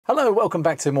Hello, welcome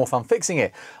back to More Fun Fixing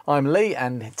It. I'm Lee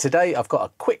and today I've got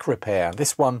a quick repair.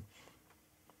 This one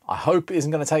I hope isn't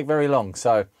going to take very long,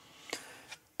 so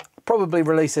I'll probably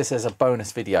release this as a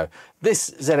bonus video. This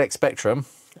ZX Spectrum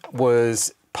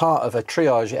was part of a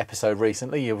triage episode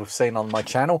recently you've seen on my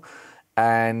channel,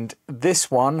 and this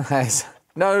one has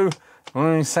no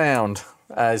sound,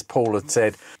 as Paul had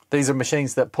said. These are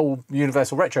machines that Paul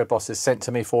Universal Retro Boss has sent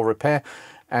to me for repair,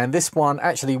 and this one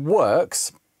actually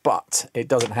works, but it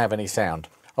doesn't have any sound.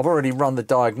 I've already run the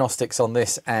diagnostics on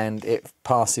this and it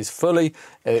passes fully.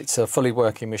 It's a fully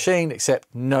working machine, except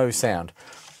no sound.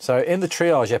 So in the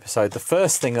triage episode, the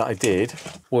first thing that I did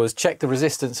was check the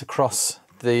resistance across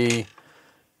the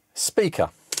speaker.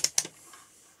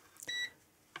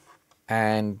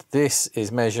 And this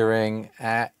is measuring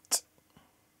at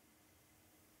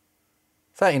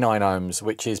 39 ohms,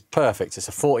 which is perfect. It's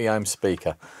a 40 ohm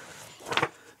speaker.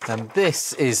 And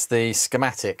this is the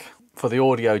schematic for the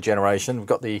audio generation. We've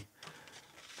got the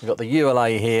ULA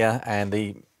here, and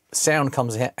the sound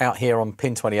comes out here on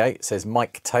pin 28. It says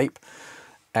mic tape,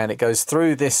 and it goes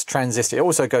through this transistor. It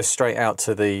also goes straight out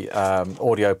to the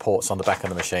audio ports on the back of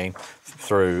the machine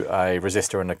through a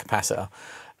resistor and a capacitor.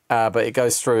 But it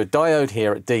goes through a diode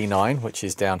here at D9, which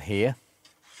is down here.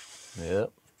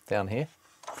 Yep, down here.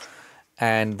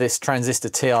 And this transistor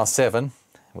TR7,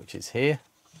 which is here.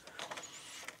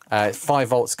 5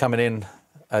 volts coming in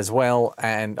as well,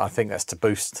 and I think that's to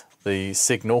boost the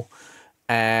signal,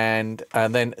 and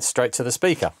then straight to the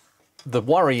speaker. The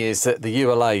worry is that the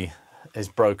ULA is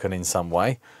broken in some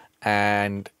way,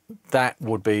 and that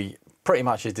would be pretty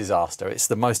much a disaster. It's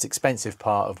the most expensive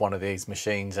part of one of these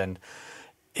machines, and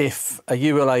if a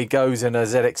ULA goes in a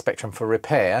ZX Spectrum for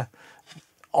repair,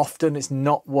 often it's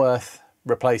not worth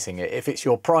replacing it. If it's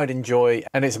your pride and joy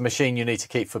and it's a machine you need to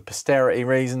keep for posterity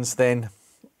reasons, then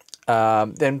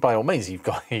by all means you've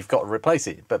got to replace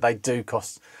it. But they do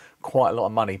cost quite a lot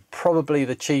of money. Probably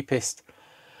the cheapest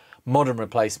modern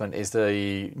replacement is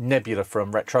the Nebula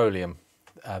from Retroleum.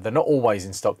 They're not always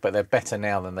in stock, but they're better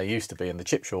now than they used to be in the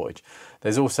chip shortage.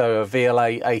 There's also a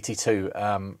VLA 82.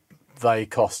 They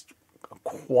cost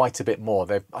quite a bit more.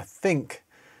 I think,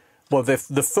 well, the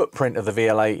footprint of the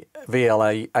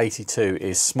VLA 82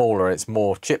 is smaller. It's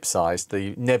more chip sized.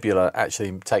 The Nebula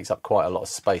actually takes up quite a lot of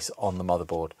space on the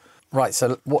motherboard. Right,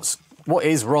 so what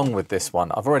is wrong with this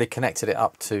one? I've already connected it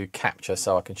up to capture,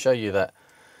 so I can show you that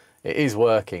it is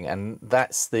working, and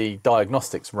that's the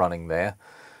diagnostics running there.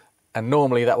 And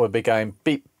normally that would be going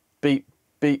beep, beep,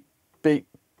 beep, beep,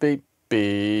 beep,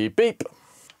 beep, beep.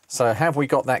 So have we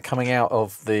got that coming out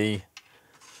of the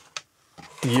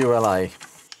ULA?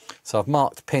 So I've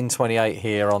marked pin 28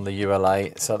 here on the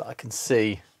ULA so that I can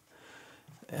see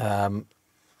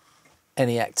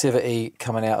any activity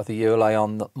coming out of the ULA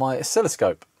on my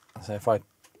oscilloscope. So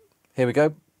here we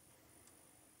go.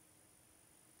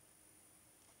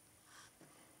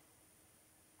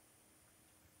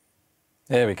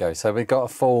 There we go. So we've got a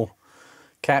full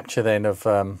capture then of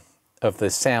the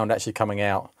sound actually coming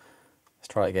out. Let's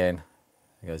try it again.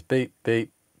 It goes beep,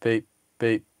 beep, beep,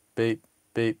 beep, beep,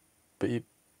 beep, beep,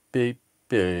 beep,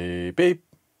 beep, beep.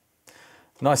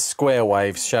 Nice square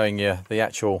waves showing you the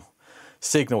actual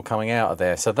signal coming out of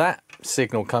there. So that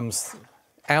signal comes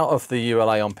out of the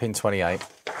ULA on pin 28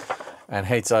 and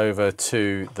heads over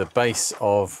to the base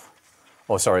of,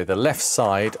 or sorry, the left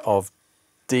side of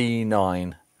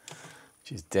D9,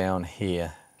 which is down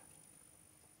here.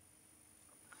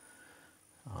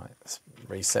 All right, let's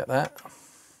reset that.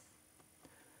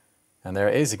 And there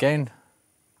it is again.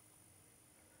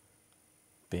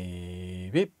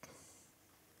 Beep, beep.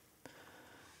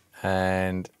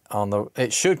 And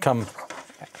it should come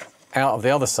out of the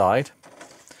other side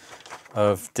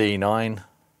of D9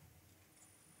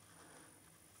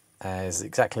 as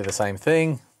exactly the same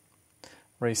thing.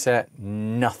 Reset,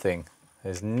 nothing.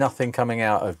 There's nothing coming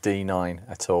out of D9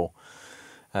 at all.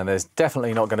 And there's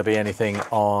definitely not going to be anything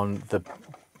on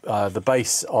the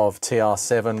base of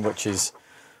TR7, which is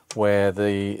where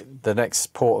the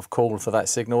next port of call for that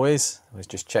signal is. Let's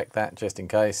just check that just in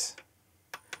case.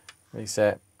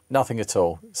 Reset. Nothing at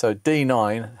all. So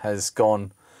D9 has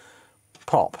gone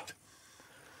pop.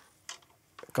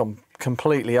 Gone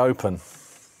completely open.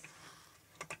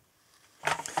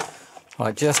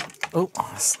 Right,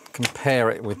 let's compare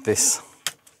it with this.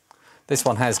 This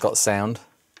one has got sound.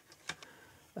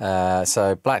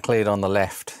 So black lead on the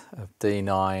left of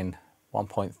D9,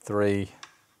 1.3.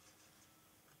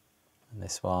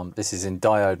 And this is in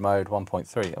diode mode,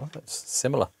 1.3. Oh, that's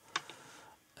similar.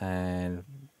 And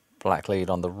black lead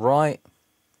on the right,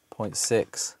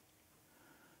 0.6.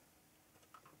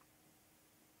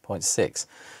 0.6.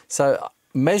 So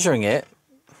measuring it,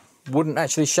 wouldn't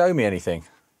actually show me anything.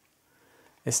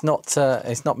 It's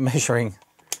not measuring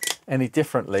any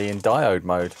differently in diode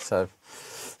mode, so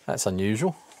that's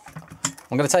unusual.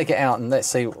 I'm going to take it out and let's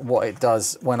see what it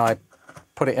does when I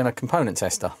put it in a component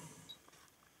tester.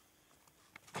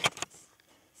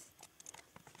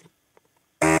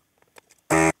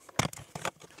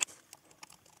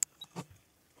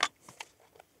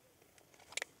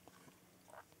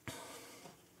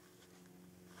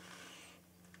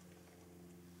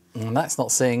 And that's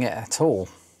not seeing it at all.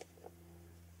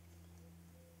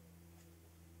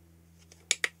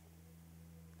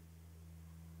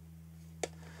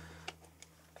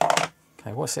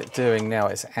 Okay, what's it doing now?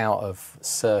 It's out of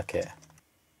circuit.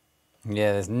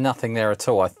 Yeah, there's nothing there at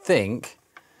all. I think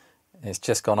it's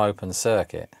just gone open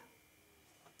circuit.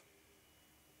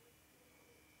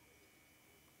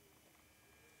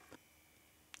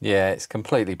 Yeah, it's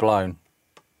completely blown.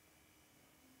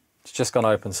 It's just gone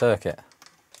open circuit.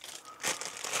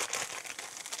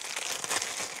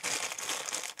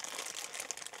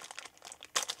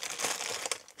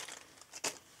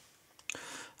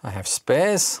 I have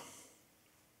spares.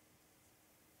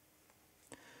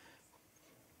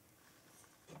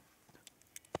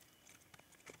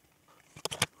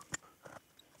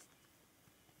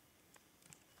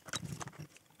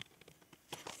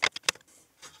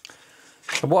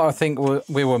 So what I think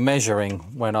we were measuring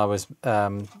when I was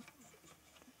when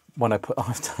I put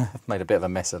I've made a bit of a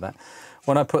mess of that.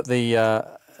 When I put the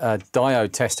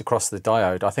diode test across the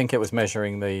diode, I think it was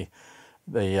measuring the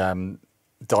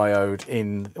diode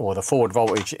in, or the forward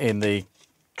voltage in the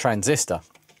transistor.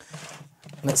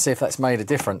 Let's see if that's made a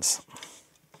difference.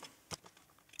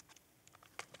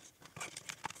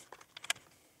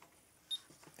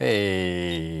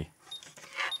 Hey.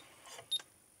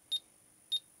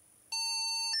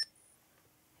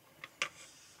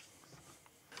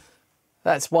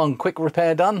 That's one quick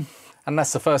repair done, and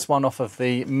that's the first one off of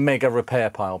the mega repair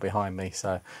pile behind me,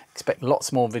 so expect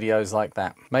lots more videos like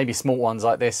that. Maybe small ones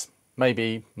like this,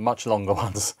 maybe much longer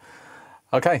ones.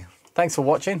 Okay, thanks for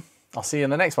watching. I'll see you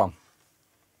in the next one.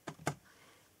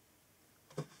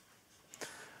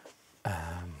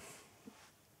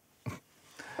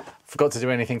 Forgot to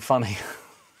do anything funny.